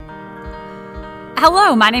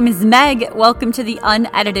Hello, my name is Meg. Welcome to the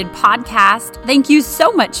Unedited Podcast. Thank you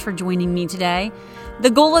so much for joining me today.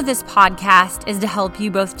 The goal of this podcast is to help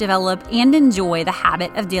you both develop and enjoy the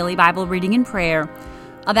habit of daily Bible reading and prayer.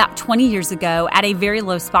 About 20 years ago, at a very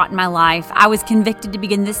low spot in my life, I was convicted to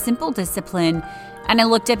begin this simple discipline, and I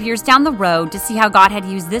looked up years down the road to see how God had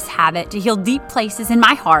used this habit to heal deep places in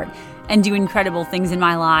my heart and do incredible things in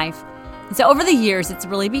my life. So over the years, it's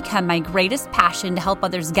really become my greatest passion to help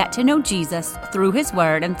others get to know Jesus through His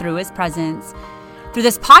Word and through His presence. Through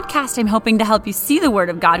this podcast, I'm hoping to help you see the Word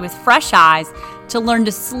of God with fresh eyes, to learn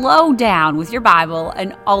to slow down with your Bible,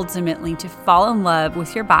 and ultimately to fall in love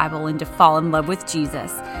with your Bible and to fall in love with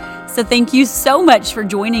Jesus. So thank you so much for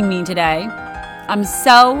joining me today. I'm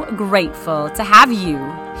so grateful to have you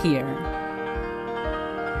here.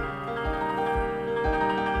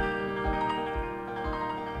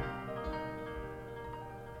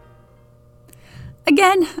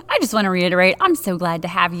 Again, I just want to reiterate, I'm so glad to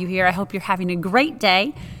have you here. I hope you're having a great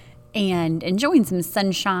day and enjoying some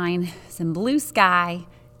sunshine, some blue sky,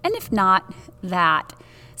 and if not that,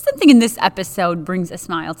 something in this episode brings a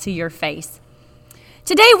smile to your face.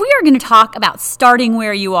 Today, we are going to talk about starting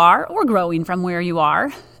where you are or growing from where you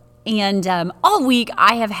are. And all week,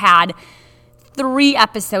 I have had 3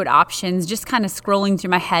 episode options just kind of scrolling through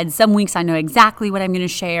my head. Some weeks I know exactly what I'm going to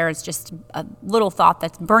share. It's just a little thought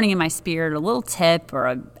that's burning in my spirit, a little tip or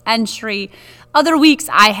an entry. Other weeks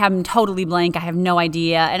I am totally blank. I have no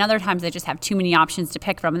idea. And other times I just have too many options to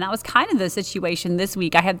pick from. And that was kind of the situation this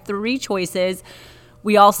week. I had 3 choices.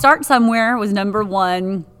 We all start somewhere was number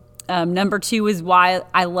 1. Number 2 is why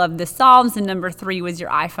I love the Psalms. And number 3 was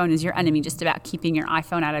your iPhone is your enemy, just about keeping your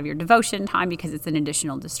iPhone out of your devotion time because it's an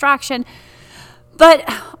additional distraction. But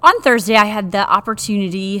on Thursday, I had the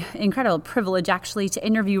opportunity, incredible privilege actually, to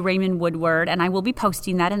interview Raymond Woodward, and I will be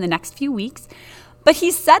posting that in the next few weeks. But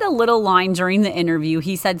he said a little line during the interview.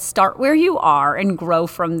 He said, start where you are and grow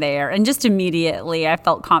from there. And just immediately, I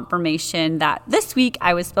felt confirmation that this week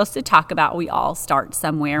I was supposed to talk about we all start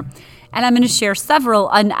somewhere. And I'm going to share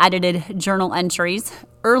several unedited journal entries,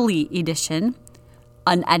 early edition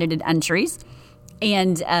unedited entries.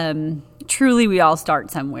 And truly, we all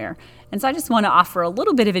start somewhere. And so I just want to offer a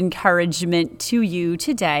little bit of encouragement to you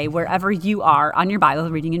today, wherever you are on your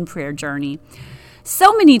Bible reading and prayer journey.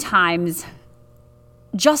 So many times,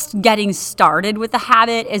 just getting started with a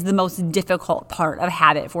habit is the most difficult part of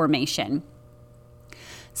habit formation.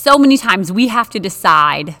 So many times we have to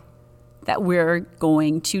decide that we're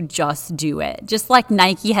going to just do it. Just like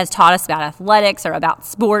Nike has taught us about athletics or about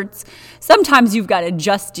sports, sometimes you've got to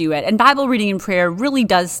just do it. And Bible reading and prayer really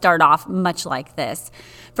does start off much like this.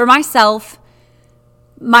 For myself,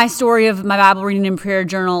 my story of my Bible reading and prayer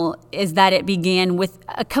journal is that it began with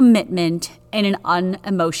a commitment in an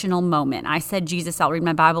unemotional moment. I said, Jesus, I'll read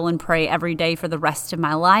my Bible and pray every day for the rest of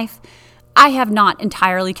my life. I have not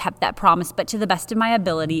entirely kept that promise, but to the best of my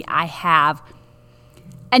ability, I have.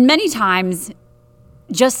 And many times,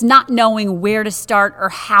 just not knowing where to start or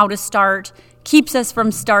how to start keeps us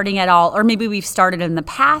from starting at all. Or maybe we've started in the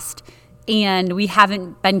past and we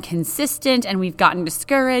haven't been consistent and we've gotten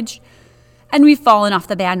discouraged and we've fallen off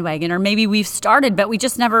the bandwagon. Or maybe we've started, but we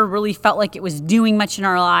just never really felt like it was doing much in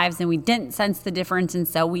our lives and we didn't sense the difference. And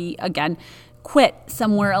so we, again, quit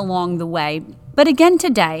somewhere along the way. But again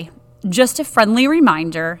today, just a friendly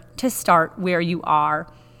reminder to start where you are.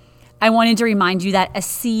 I wanted to remind you that a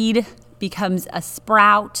seed becomes a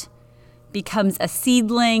sprout, becomes a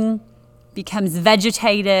seedling, becomes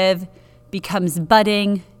vegetative, becomes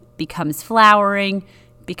budding, becomes flowering,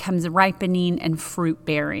 becomes ripening, and fruit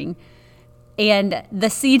bearing. And the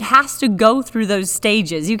seed has to go through those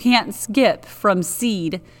stages. You can't skip from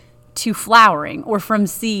seed to flowering or from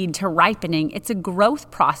seed to ripening. It's a growth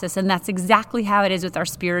process, and that's exactly how it is with our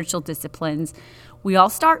spiritual disciplines. We all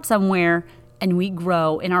start somewhere, and we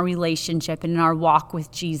grow in our relationship and in our walk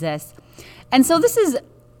with Jesus. And so this is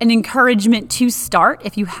an encouragement to start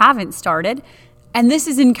if you haven't started. And this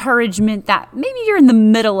is encouragement that maybe you're in the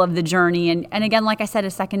middle of the journey. And again, like I said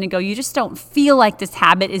a second ago, you just don't feel like this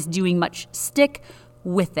habit is doing much. Stick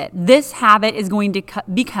with it. This habit is going to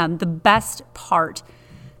become the best part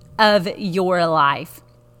of your life.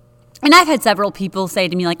 And I've had several people say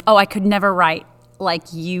to me like, oh, I could never write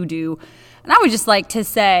like you do. And I would just like to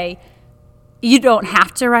say, you don't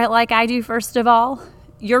have to write like I do, first of all.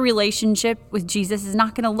 Your relationship with Jesus is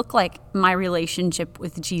not going to look like my relationship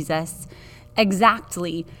with Jesus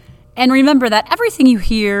exactly. And remember that everything you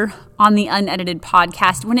hear on the Unedited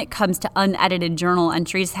podcast when it comes to unedited journal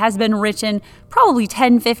entries has been written probably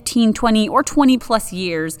 10, 15, 20, or 20 plus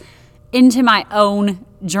years into my own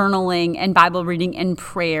journaling and Bible reading and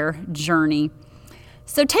prayer journey.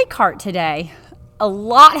 So take heart today. a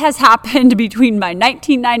lot has happened between my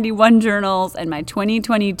 1991 journals and my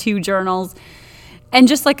 2022 journals. And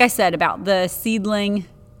just like I said about the seedling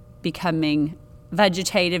becoming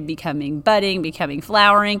vegetative, becoming budding, becoming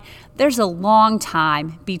flowering, there's a long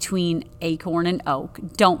time between acorn and oak.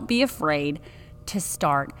 Don't be afraid to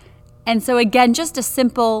start. And so again, just a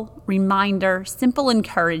simple reminder, simple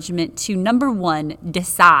encouragement to, number one,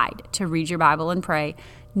 decide to read your Bible and pray.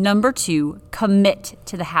 Number two, commit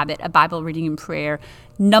to the habit of Bible reading and prayer.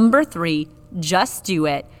 Number three, just do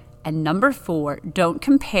it. And number four, don't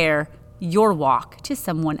compare your walk to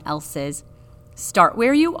someone else's. Start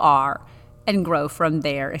where you are and grow from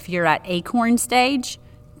there. If you're at acorn stage,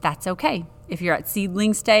 that's okay. If you're at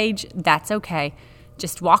seedling stage, that's okay.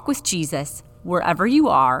 Just walk with Jesus wherever you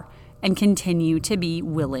are and continue to be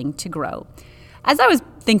willing to grow. As I was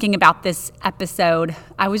thinking about this episode,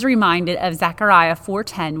 I was reminded of Zechariah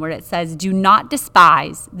 4:10, where it says, "Do not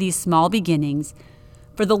despise these small beginnings,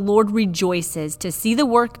 for the Lord rejoices to see the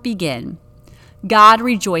work begin." God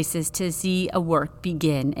rejoices to see a work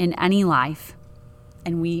begin in any life,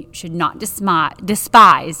 and we should not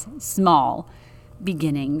despise small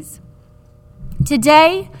beginnings.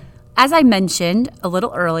 Today, as I mentioned a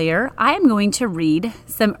little earlier, I am going to read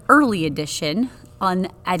some early edition,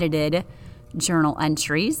 unedited journal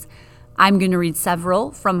entries. I'm going to read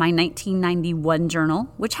several from my 1991 journal,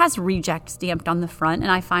 which has reject stamped on the front,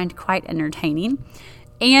 and I find quite entertaining.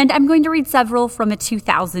 And I'm going to read several from a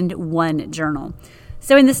 2001 journal.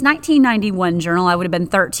 So in this 1991 journal, I would have been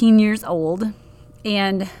 13 years old,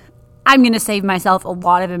 and I'm going to save myself a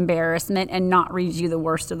lot of embarrassment and not read you the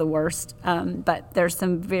worst of the worst, but there's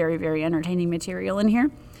some very, very entertaining material in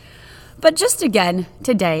here. But just again,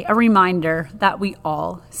 today, a reminder that we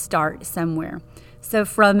all start somewhere. So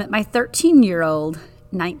from my 13-year-old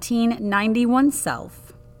 1991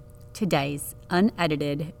 self, today's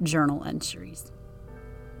unedited journal entries.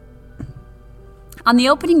 On the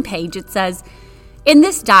opening page, it says, "In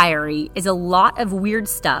this diary is a lot of weird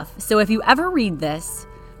stuff, so if you ever read this,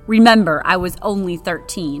 remember I was only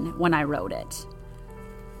 13 when I wrote it."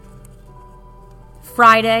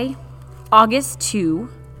 Friday, August 2,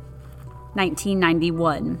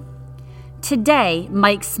 1991. Today,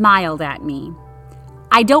 Mike smiled at me.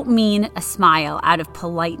 I don't mean a smile out of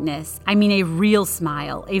politeness. I mean a real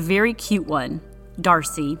smile, a very cute one.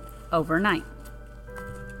 Darcy, overnight.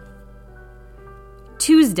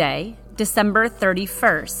 Tuesday, December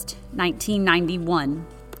 31st, 1991.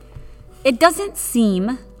 It doesn't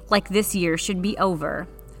seem like this year should be over.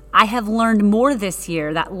 I have learned more this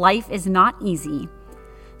year that life is not easy.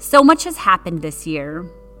 So much has happened this year.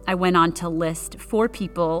 I went on to list 4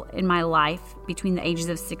 people in my life between the ages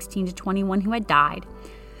of 16 to 21 who had died.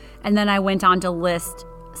 And then I went on to list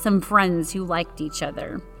some friends who liked each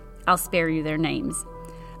other. I'll spare you their names.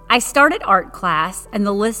 I started art class, and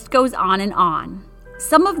the list goes on and on.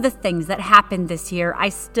 Some of the things that happened this year I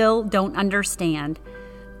still don't understand,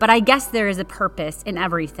 but I guess there is a purpose in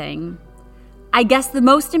everything. I guess the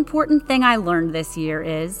most important thing I learned this year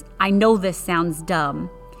is, I know this sounds dumb,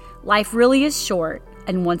 life really is short,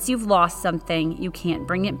 and once you've lost something, you can't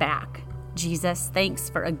bring it back. Jesus, thanks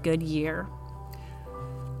for a good year.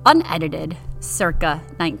 Unedited, circa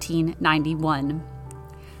 1991.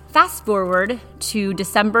 Fast forward to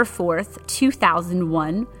December 4th,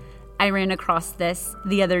 2001. I ran across this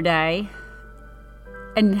the other day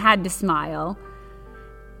and had to smile.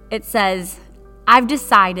 It says, I've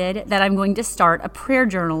decided that I'm going to start a prayer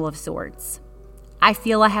journal of sorts. I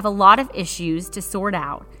feel I have a lot of issues to sort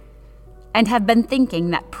out and have been thinking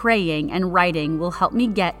that praying and writing will help me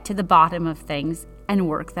get to the bottom of things and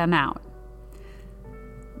work them out.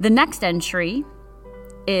 The next entry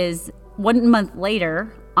is 1 month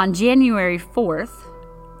later on January 4th,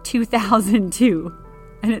 2002.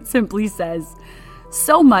 And it simply says,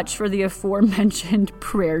 so much for the aforementioned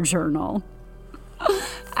prayer journal.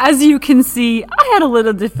 As you can see, I had a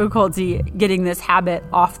little difficulty getting this habit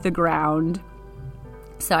off the ground.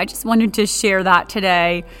 So I just wanted to share that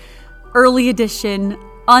today. Early edition,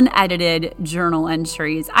 unedited journal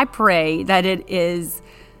entries. I pray that it is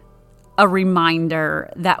a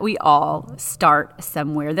reminder that we all start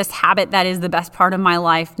somewhere. This habit that is the best part of my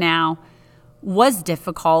life now was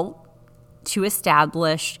difficult to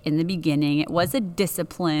establish in the beginning. It was a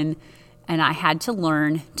discipline, and I had to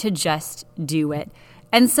learn to just do it.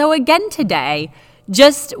 And so again today,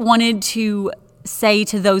 just wanted to say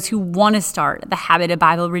to those who want to start the habit of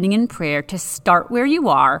Bible reading and prayer to start where you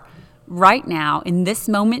are right now in this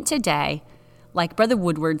moment today. Like Brother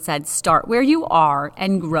Woodward said, start where you are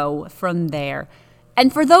and grow from there.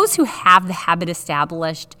 And for those who have the habit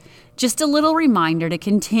established, Just a little reminder to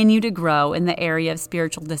continue to grow in the area of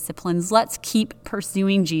spiritual disciplines. Let's keep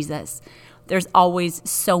pursuing Jesus. There's always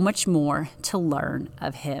so much more to learn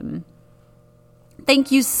of him.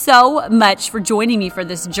 Thank you so much for joining me for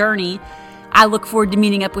this journey. I look forward to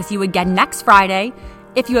meeting up with you again next Friday.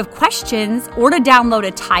 If you have questions or to download a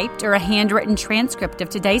typed or a handwritten transcript of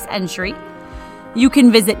today's entry, you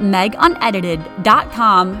can visit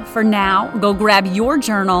megunedited.com. For now, go grab your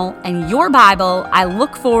journal and your Bible. I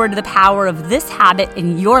look forward to the power of this habit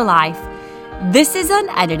in your life. This is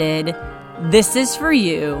Unedited. This is for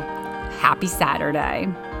you. Happy Saturday.